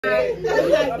Give me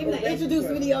the introduce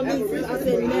video, me. I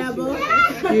said never.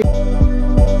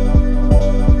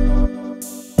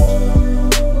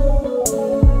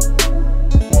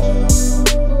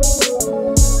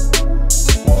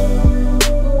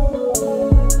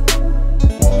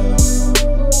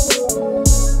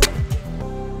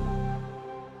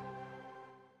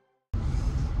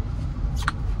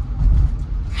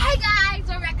 Hey guys,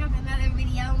 we're back with another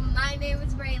video. My name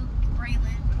is Braylon.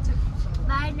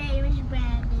 My name is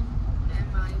Brandon.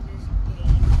 And mine is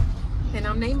B. And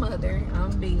I'm their mother.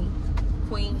 I'm B.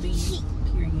 Queen B.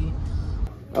 Period.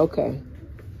 Okay.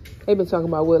 They've been talking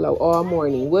about Willow all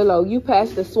morning. Willow, you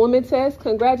passed the swimming test.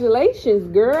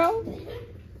 Congratulations, girl.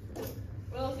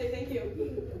 Well, say thank you.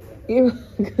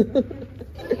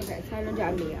 Okay, time to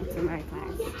drop me off to my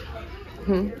class.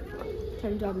 Time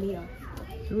to drop me off.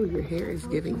 Oh, your hair is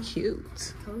getting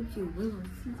cute. I told you, Willow,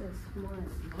 she's a smart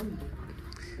woman.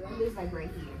 Willow's like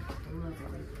right here.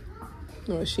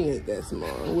 No, she ain't that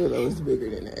small. Willow is bigger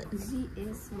than that. She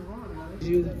is small.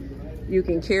 You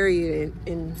can carry it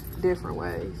in different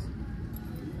ways.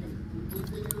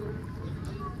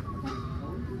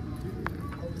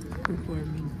 For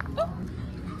me.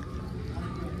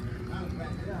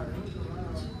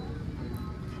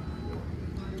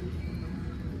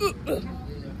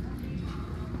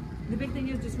 The big thing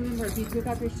is just remember, if you took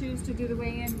off your shoes to do the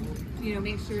weigh-in, you know,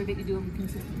 make sure that you do them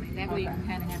consistently. That way you can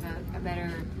kind of have a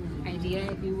better idea.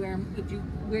 If you wear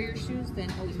your shoes, then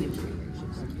always make sure you wear your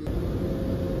shoes.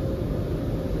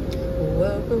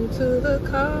 Welcome to the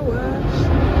car wash.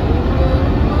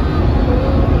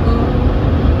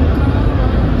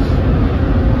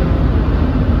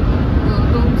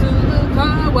 Welcome to the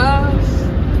car wash.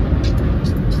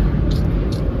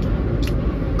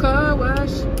 Car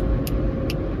wash.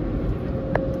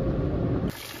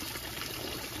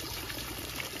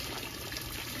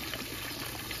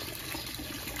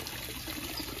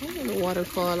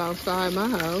 Waterfall outside my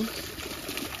house.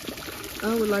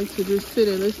 I would like to just sit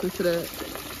and listen to that.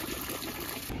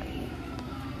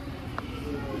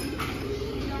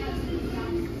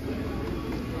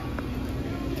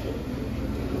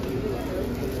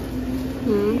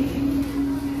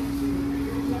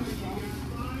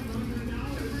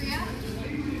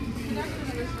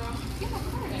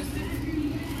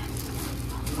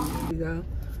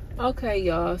 Okay,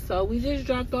 y'all. So we just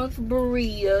dropped off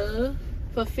Bria.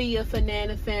 Fafia,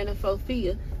 Fanana, Fana,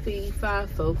 Fofia, Fee, Fi,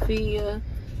 Fofia,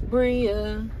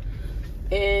 Bria,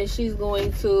 and she's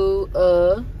going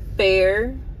to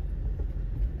fair.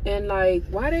 And like,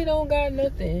 why they don't got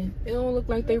nothing? It don't look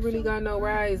like they really got no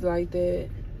rides like that.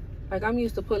 Like, I'm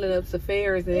used to pulling up to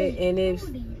fairs and it's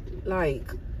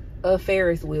like a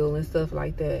Ferris wheel and stuff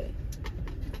like that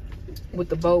with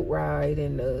the boat ride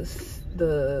and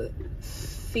the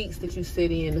seats that you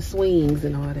sit in, the swings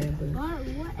and all that. But I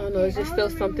don't know, it's just still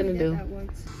something to do. I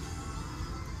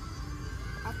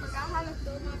forgot how to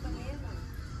fill my banana.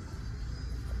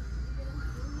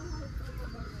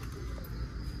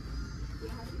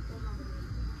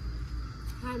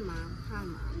 Hi, Mom. Hi,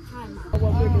 Mom. Hi, Mom.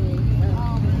 What we're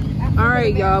doing. All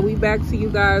right, y'all, we back to you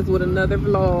guys with another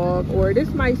vlog, or this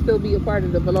might still be a part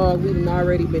of the vlog we've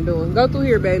already been doing. Go through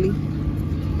here, Bailey.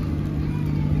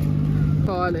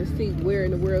 Call and see where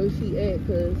in the world she at,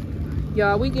 because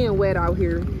y'all, we getting wet out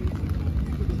here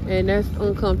and that's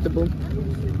uncomfortable.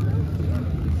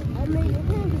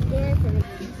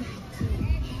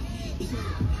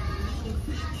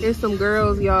 There's some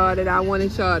girls, y'all, that I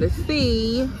wanted y'all to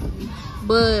see,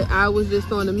 but I was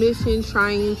just on a mission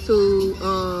trying to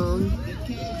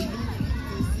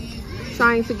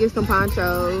get some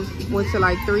ponchos. Went to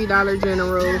like $3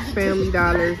 Generals, Family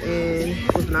Dollars, and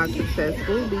was not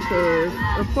successful because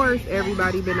of course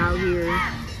everybody been out here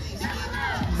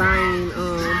buying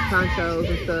ponchos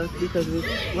and stuff because it's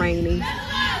raining.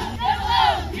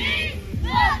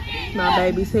 My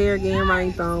baby's hair getting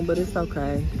rained on, but it's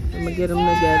okay. I'm gonna get them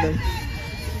together.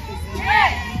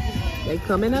 They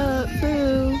coming up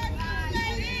too.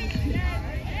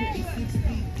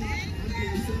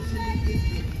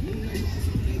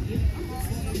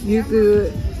 You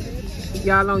good?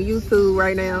 Y'all on YouTube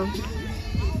right now.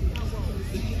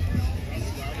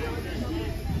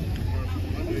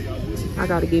 I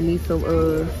gotta get me some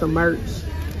merch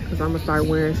because I'm gonna start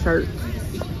wearing shirts,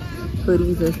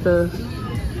 hoodies and stuff.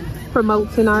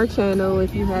 Promoting our channel.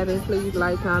 If you haven't, please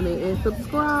like, comment, and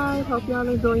subscribe. Hope y'all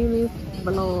enjoying this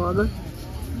vlog.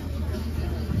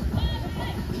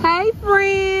 Hey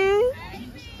friend.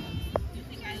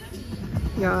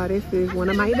 Y'all, this is one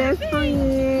of my best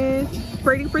friends.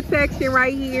 Pretty protection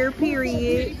right here,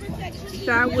 period.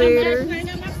 Shot with her.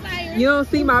 You don't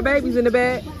see my babies in the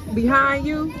back behind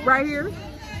you, right here.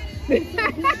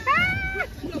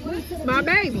 My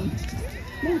baby.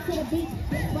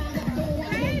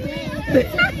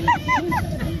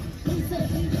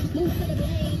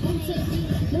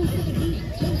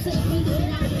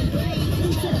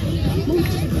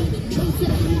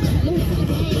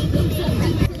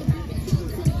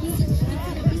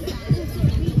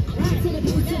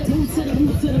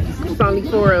 It's only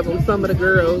 4 of them. Some of the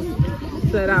girls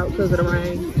set out because of the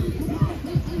rain.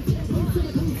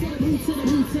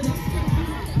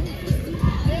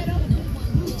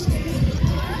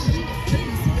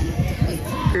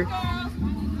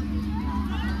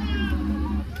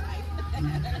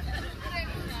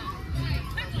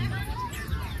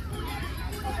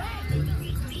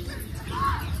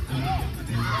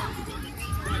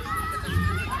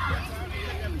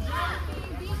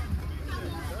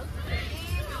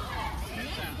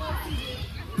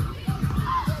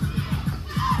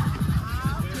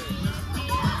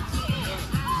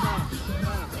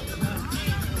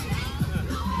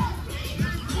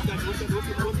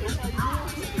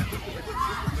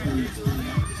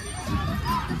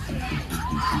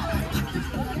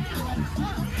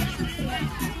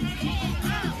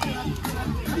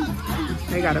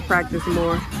 They gotta practice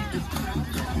more.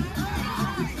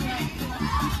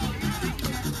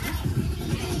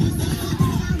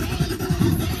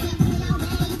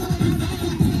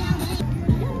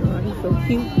 Oh, he's so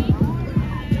cute.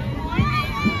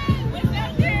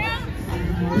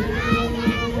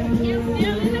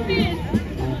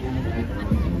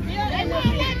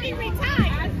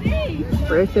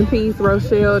 Rest in peace,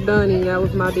 Rochelle Dunning. That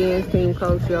was my dance team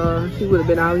coach, y'all. She would have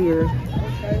been out here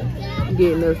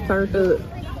getting us turned up.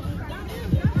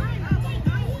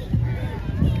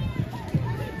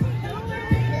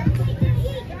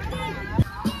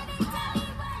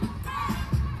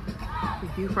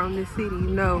 If you from this city, you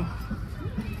know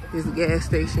this gas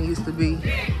station used to be a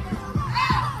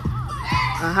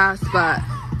hot spot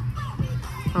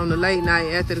on the late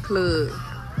night after the club.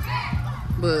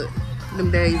 But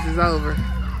them days is over.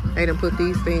 They done put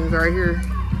these things right here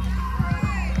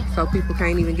so people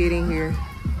can't even get in here.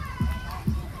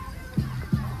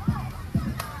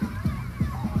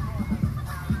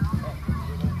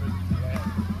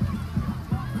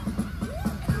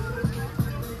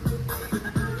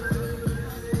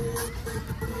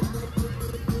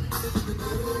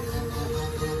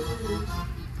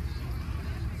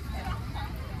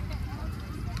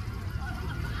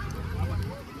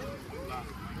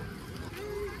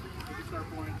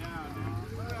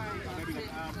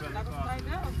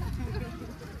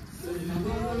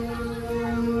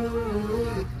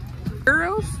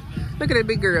 Girls, look at the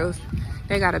big girls.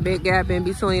 They got a big gap in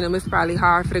between them. It's probably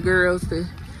hard for the girls to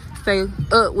stay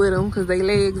up with them because their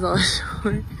legs are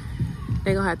short.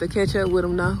 They gonna have to catch up with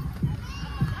them now.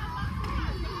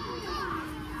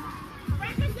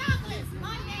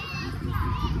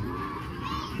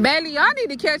 Bailey, y'all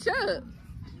need to catch up.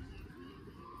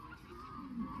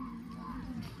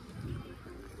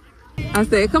 I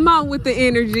said, come on with the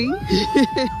energy. Let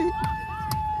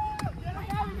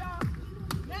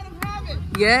him have it.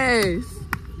 Yes.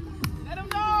 Let him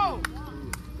know.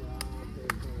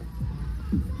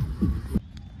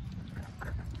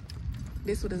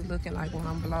 This what it's looking like when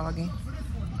I'm vlogging.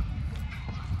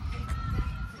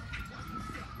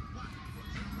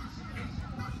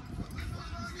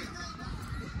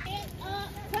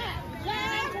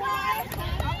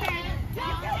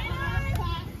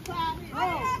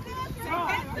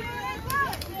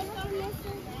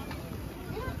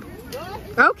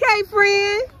 Okay,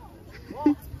 friend.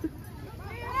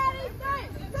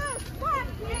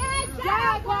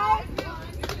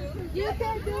 You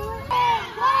can do it.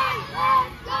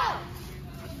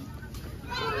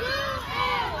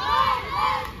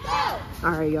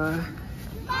 All right, y'all.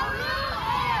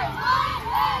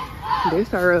 This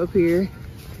her up here.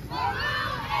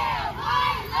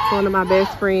 One of my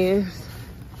best friends.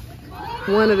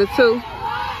 One of the two.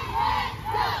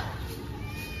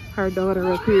 Her daughter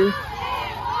up here.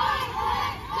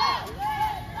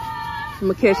 I'm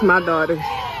gonna catch my daughter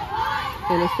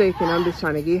in a second. I'm just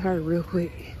trying to get her real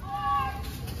quick.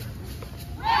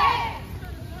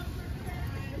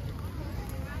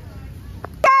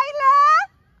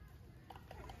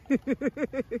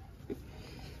 Kayla!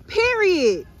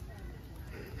 Period.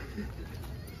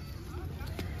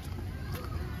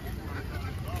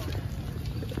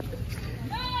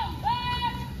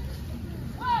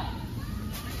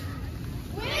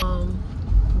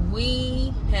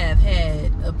 We have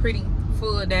had a pretty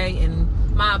full day, and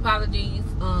my apologies.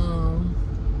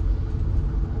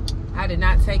 I did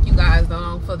not take you guys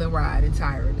along for the ride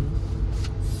entirely.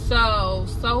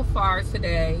 So far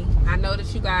today, I know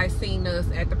that you guys seen us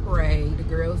at the parade. The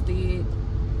girls did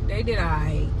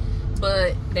alright,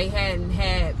 but they hadn't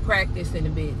had practice in a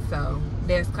bit, so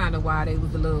that's kind of why they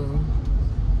was a little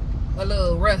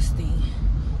rusty.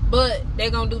 But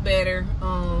they're gonna do better.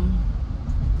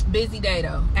 Busy day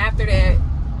though. After that,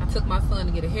 I took my son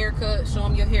to get a haircut. Show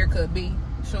him your haircut, B.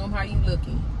 Show him how you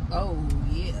looking. Oh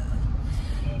yeah.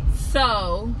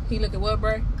 So he looking what,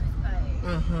 Bray?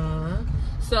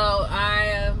 So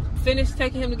I finished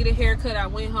taking him to get a haircut. I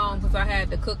went home because I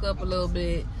had to cook up a little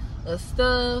bit of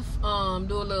stuff, do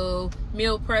a little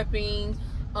meal prepping,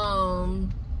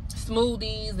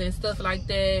 smoothies and stuff like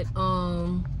that,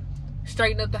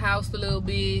 straighten up the house a little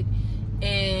bit.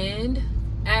 And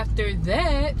after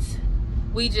that,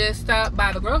 we just stopped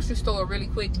by the grocery store really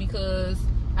quick because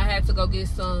I had to go get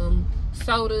some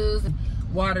sodas,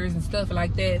 waters and stuff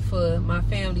like that for my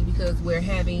family because we're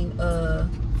having a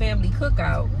family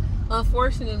cookout.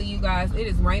 Unfortunately, you guys, it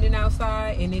is raining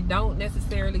outside and it don't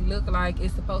necessarily look like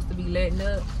it's supposed to be letting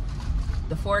up.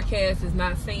 The forecast is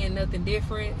not saying nothing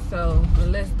different, so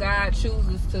unless God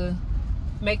chooses to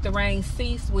make the rain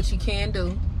cease, which he can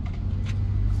do,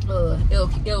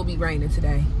 it'll be raining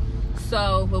today.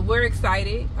 So, but we're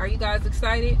excited. Are you guys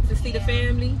excited to see the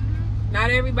family?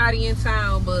 Not everybody in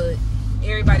town, but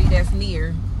everybody that's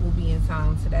near will be in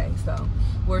town today. So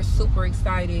we're super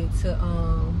excited to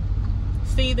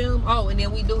see them. Oh, and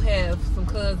then we do have some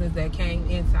cousins that came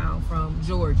in town from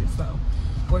Georgia, so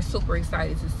we're super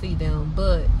excited to see them.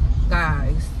 But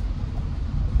guys,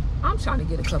 I'm trying to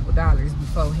get a couple dollars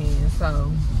beforehand,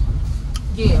 so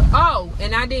yeah. Oh,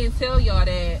 and I didn't tell y'all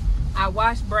that I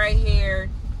washed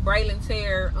Braylon's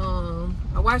hair.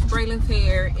 I washed Braylon's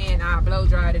hair and I blow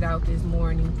dried it out this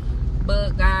morning.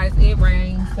 But guys, it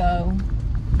rained, so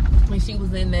when she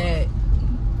was in that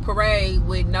parade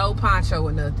with no poncho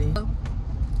or nothing.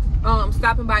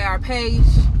 Stopping by our page,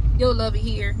 you'll love it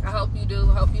here. I hope you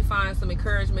do. I hope you find some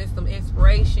encouragement, some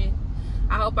inspiration.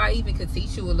 I hope I even could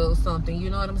teach you a little something, you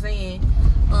know what I'm saying?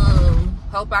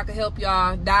 Hope I could help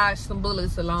y'all dodge some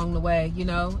bullets along the way, you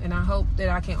know? And I hope that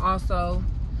I can also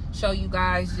show you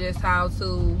guys just how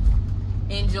to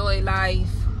enjoy life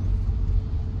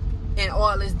and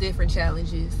all its different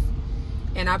challenges.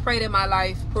 And I pray that my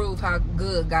life proves how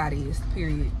good God is,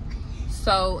 period.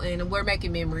 So, and we're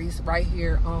making memories right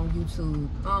here on YouTube.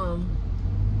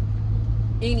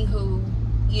 Anywho,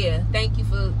 yeah, thank you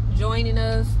for joining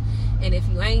us. And if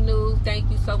you ain't new, thank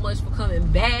you so much for coming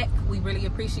back. We really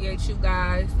appreciate you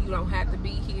guys. You don't have to be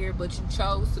here, but you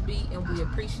chose to be, and we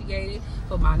appreciate it.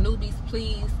 For my newbies,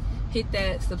 please hit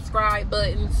that subscribe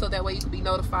button so that way you can be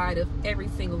notified of every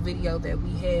single video that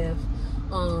we have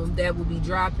that will be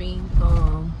dropping.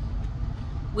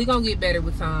 We're gonna get better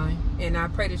with time, and I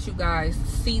pray that you guys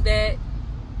see that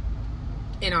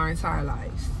in our entire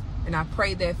lives. And I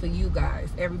pray that for you guys,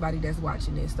 everybody that's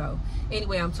watching this. So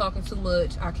anyway, I'm talking too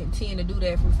much. I can tend to do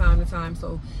that from time to time,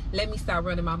 so let me stop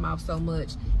running my mouth so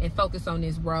much and focus on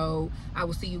this road. I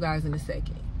will see you guys in a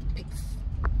second. Peace.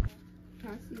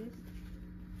 Can I see this?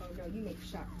 Oh no, you make a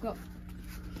shot. Go.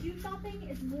 Shoe shopping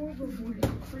is more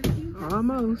rewarding for you.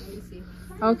 Almost.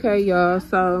 Okay, y'all.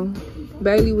 So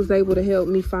Bailey was able to help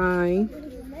me find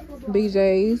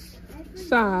BJ's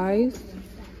size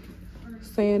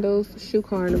sandals, Shoe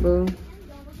Carnival.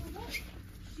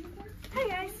 Hi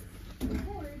guys.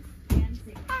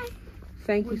 Hi.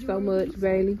 Thank you so much,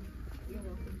 Bailey.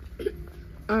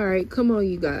 All right, come on,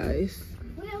 you guys.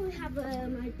 We only have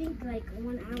I think like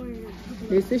 1 hour and a half.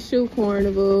 This is Shoe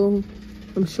Carnival.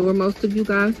 I'm sure most of you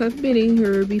guys have been in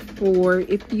here before.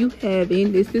 If you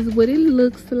haven't, this is what it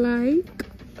looks like.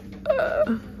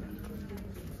 I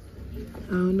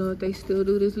don't know if they still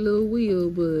do this little wheel,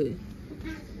 but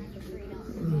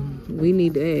we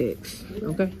need to ask,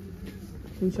 okay?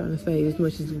 We're trying to save as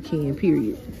much as we can,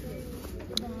 period.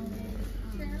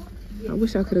 I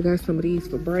wish I could have got some of these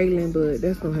for Braylon, but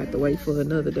that's gonna have to wait for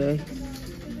another day.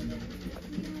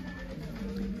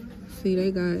 See,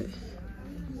 they got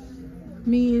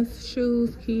men's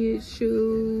shoes, kids'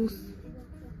 shoes.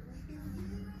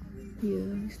 Yeah,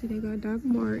 you see they got Doc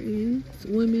Martens,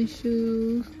 women's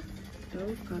shoes.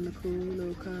 Those kind of cool,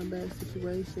 little combat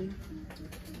situation.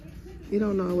 It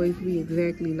don't always be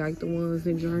exactly like the ones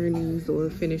in Journeys or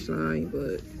Finish Line,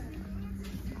 but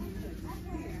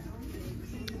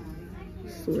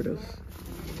sort of.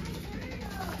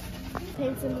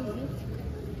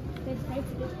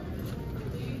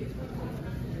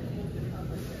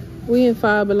 We in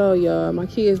Five Below, y'all. My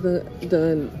kids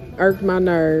done irked my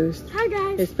nerves. Hi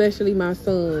guys. Especially my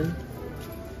son.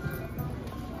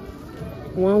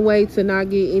 One way to not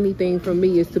get anything from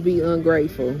me is to be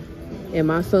ungrateful. And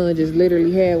my son just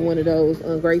literally had one of those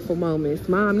ungrateful moments.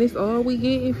 Mom, this all we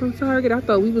getting from Target? I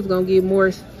thought we was gonna get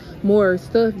more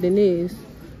stuff than this,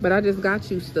 but I just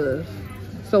got you stuff.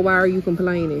 So why are you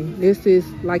complaining? This is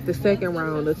like the second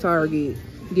round of Target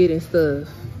getting stuff.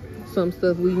 Some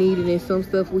stuff we needed and some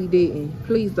stuff we didn't.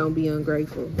 Please don't be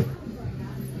ungrateful.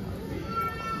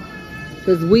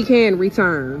 Because we can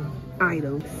return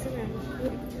items.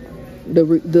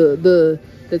 The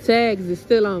tags is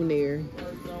still on there.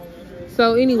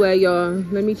 So anyway, y'all,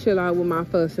 let me chill out with my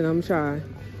fuss and I'm trying.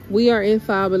 We are in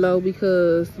Five Below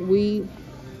because we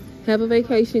have a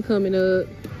vacation coming up,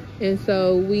 and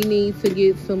so we need to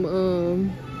get some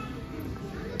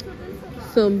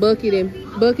bucket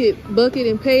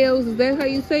and pails. Is that how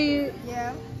you say it?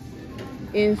 Yeah.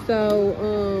 And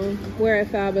so we're at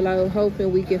Five Below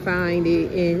hoping we can find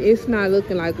it, and it's not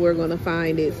looking like we're gonna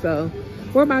find it. So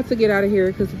we're about to get out of here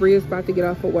because Bria's about to get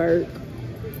off of work.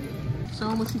 Show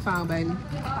them what you found, baby.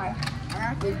 I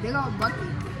got this big old bucket.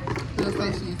 Let's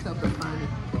say she's helped us find it.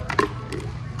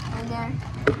 And there.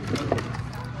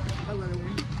 A little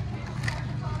one.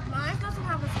 Mine doesn't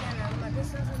have a scanner, but this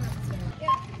doesn't have a scanner.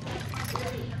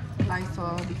 Yeah.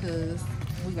 Lysol because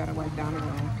we gotta wipe down our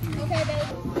own pee. Okay,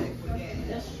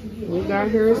 baby. We got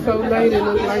here so late, it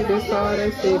looked like this all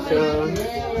that's it, y'all.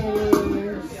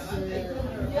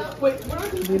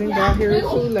 We done got here too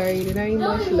late, it ain't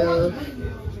much love.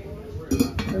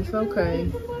 It's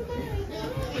okay.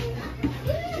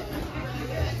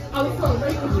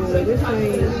 Yeah, this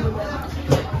ain't.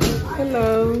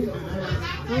 Hello. I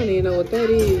don't even know what that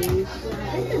is.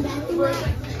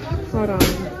 Hold on.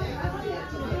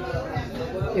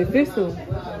 Is this one?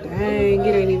 Dang,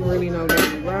 it ain't even really no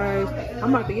that rice.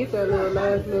 I'm about to get that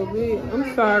last little bit.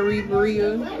 I'm sorry,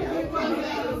 Bria.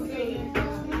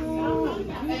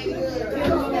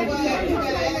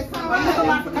 Oh,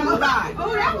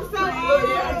 that was so good.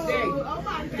 Oh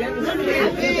my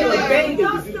goodness.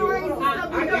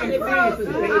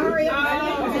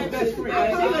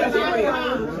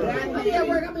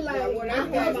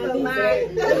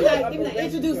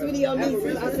 Introduce video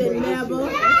nieces. I said never.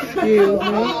 Excuse me.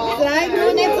 I ain't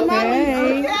doing that tomorrow.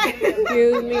 Hey.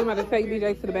 Excuse me, I'm about to take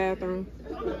BJ to the bathroom.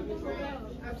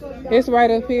 It's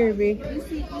right up here, B. You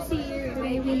see your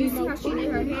baby, you see how she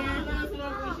did her hair?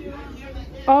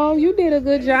 Oh, you did a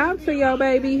good job to your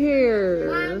baby hair.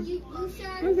 Mom, you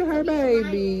Look at her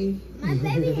baby. my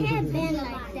baby hair been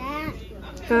like that.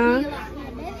 Huh? My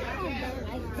baby hair been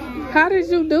like that. How did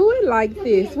you do it like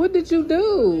this? What did you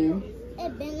do?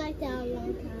 It been like that a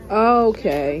long time.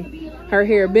 Okay. Her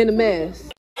hair been a mess.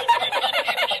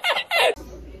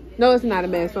 No, it's not a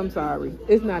mess. I'm sorry.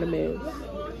 It's not a mess.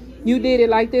 You did it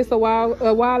like this a while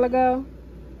ago?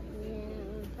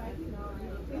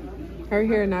 Her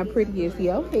hair not pretty as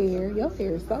your hair. Your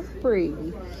hair is so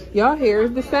pretty. Your hair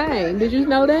is the same. Did you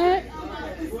know that?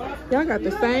 Y'all got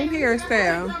the same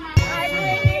hairstyle.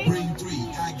 Hey,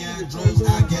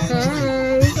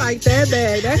 like that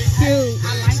bag. That's cute.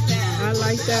 I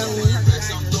like that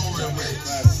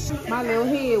one. My little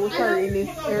head was hurting this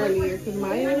earlier because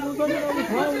my head was going to go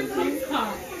crazy. I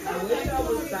wish I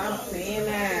would stop saying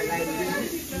that. Like,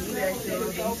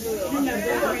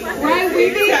 Right, we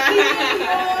did.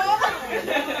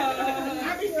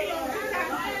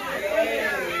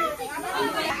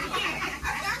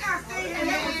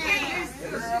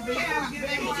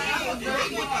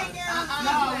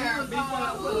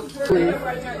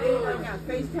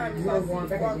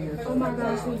 oh my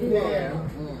gosh, we did that.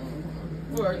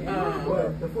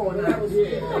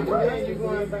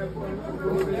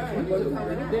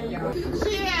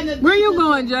 Where you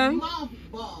going, Jay?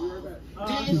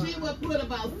 And she would put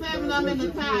about 7 of them in the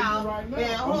towel and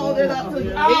hold it up to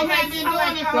the. Oh, they've been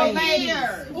doing it for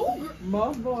years.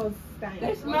 Mothballs stank.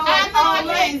 I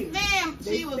know it makes them.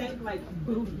 She was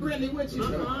really with you. We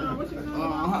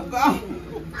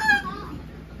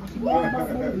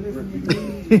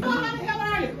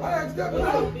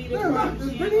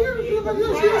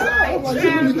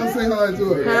gonna say hi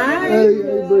to her. Hi. Hey,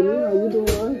 Brittany, how you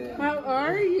doing? How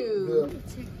are you?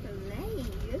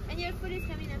 And your food is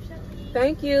coming up shortly.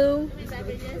 Thank you.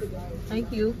 Beverages.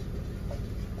 Thank you.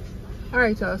 All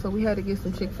right, y'all. So we had to get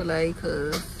some Chick-fil-A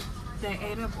because, They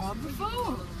ate up all the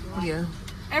food. yeah.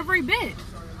 Every bit.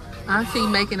 I see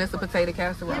making us a potato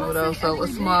casserole though, so a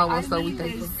small one. So we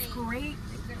thinking. Great.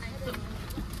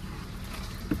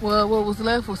 Well, what was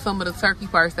left was some of the turkey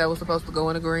parts that was supposed to go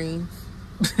in the greens.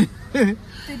 Did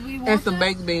we want And some them?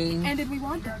 baked beans. And did we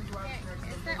want them?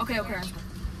 Okay.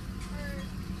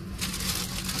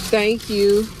 Thank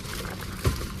you.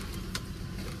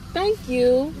 Thank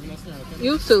you.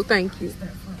 You too, thank you.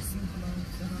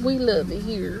 We love it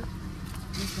here.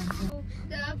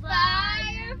 The fire.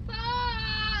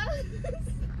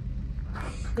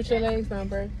 Put your legs down,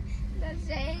 bro. The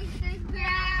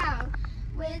ground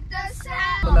with the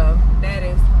sound. Hello. That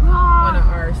is one of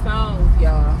our songs,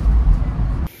 y'all.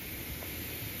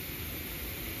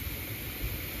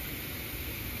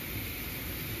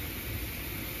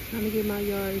 Trying to get my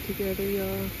yard together,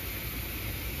 y'all.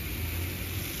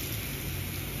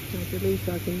 Like, the least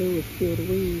I can do is kill the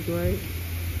weeds, right?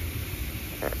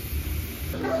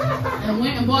 And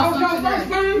went and bought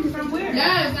something from where?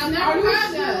 Yes, I never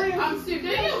had that. I'm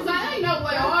serious. I ain't know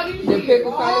what all these The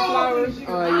pickle cauliflowers?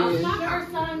 Oh, It's yeah. my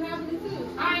first time having it too.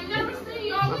 I ain't never seen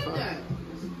y'all with that.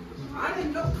 I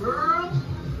didn't know, girl.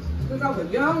 Because I was a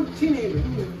young teenager.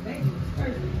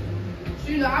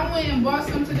 Sheila, I went and bought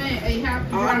some today and ate half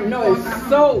the I know, it's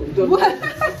so delicious.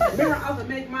 Remember, I was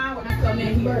make mine when I come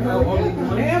in here.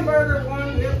 Hamburger,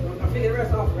 one, this one. I'll figure the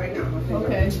rest off right now.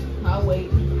 Okay, I'll wait.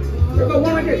 There go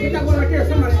one right there. Get that one right there.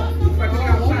 Somebody, if I can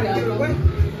outside and give it away.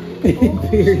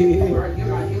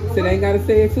 Period. So they ain't gotta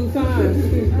say it 2 times.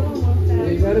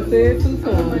 They gotta say it 2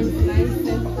 times. Nice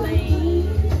and plain.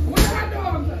 Where's the hot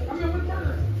dog? I mean,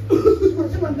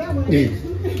 where's the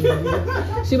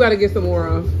burger? She about to get some more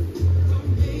off. So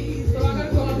I gotta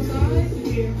go outside?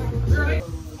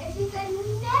 And she said, no!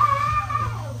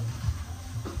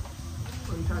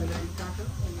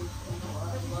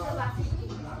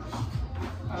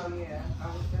 Oh, yeah. I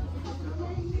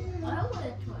want to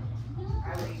try it. I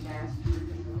think that's.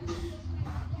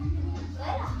 I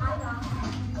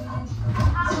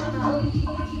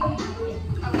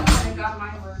got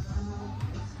my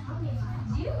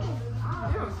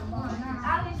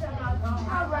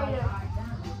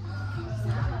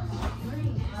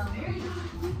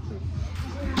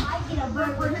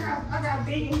work. I got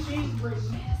bacon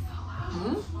cheeseburgers.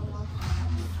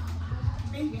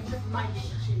 Bacon, just my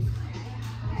bacon cheese.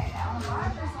 Hey, I don't know. I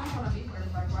just want to be here.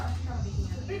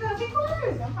 Because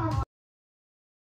of course.